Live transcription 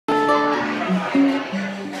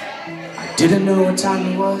Didn't know what time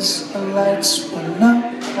it was, the lights went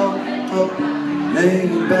up,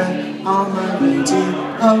 laying back on my radio,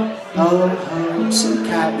 some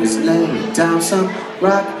cat was laying down some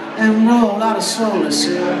rock and roll out of solar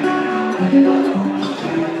cell.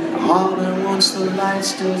 All at once the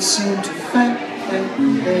lights did seem to fade,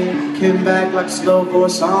 came back like a slow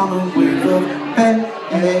voice on a wave of hey.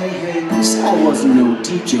 This I wasn't no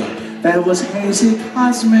DJ, that was hazy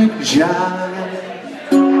cosmic jive.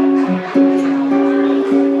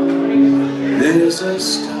 There's a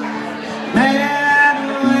star man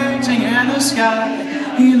waiting in the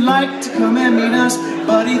sky. He'd like to come and meet us,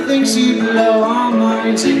 but he thinks he'd blow our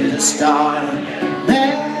minds in the star.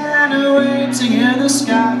 Man waiting in the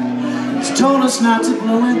sky. He's told us not to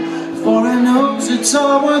blow it, for he knows it's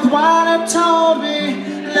all worthwhile. It told me,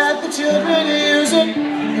 let the children use it,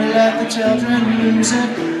 let the children lose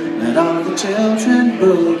it, let all the children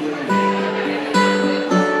boogie.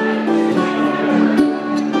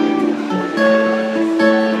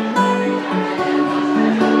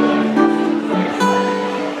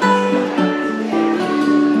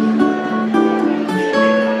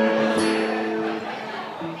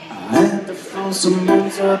 Some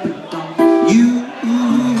moves up and down you,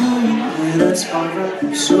 and that's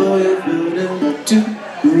alright, so you feel it too.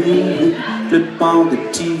 Flip on the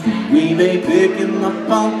TV, we may pick him up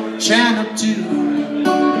on channel 2.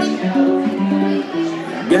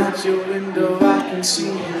 Got your window, I can see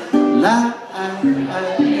him light.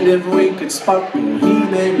 If we could sparkle, he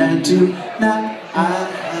may land tonight.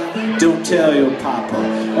 Don't tell your papa,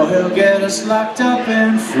 or he'll get us locked up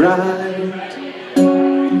and fried.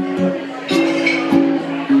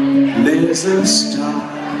 There's a star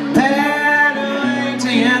man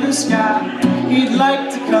waiting in the sky. He'd like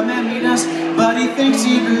to come and meet us, but he thinks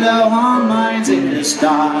he'd blow our minds in the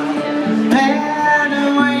star. Man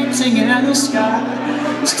waiting in the sky.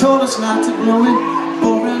 He's told us not to blow it,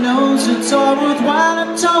 for he knows it's all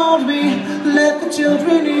worthwhile. It told me, let the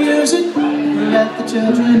children use it, let the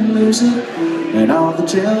children lose it, and all the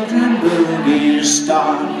children boogie.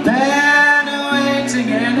 Star man waiting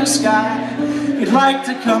in the sky. He'd like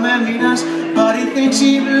to come and meet us, but he thinks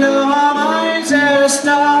he'd blow our minds at a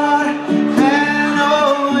star. Man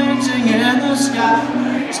waiting in the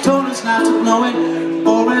sky. He's told us not to blow it,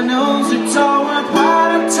 for he knows it's all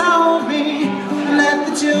worthwhile. It told me, let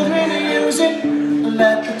the children use it,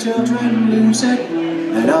 let the children lose it,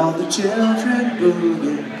 let all the children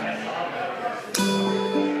boogie.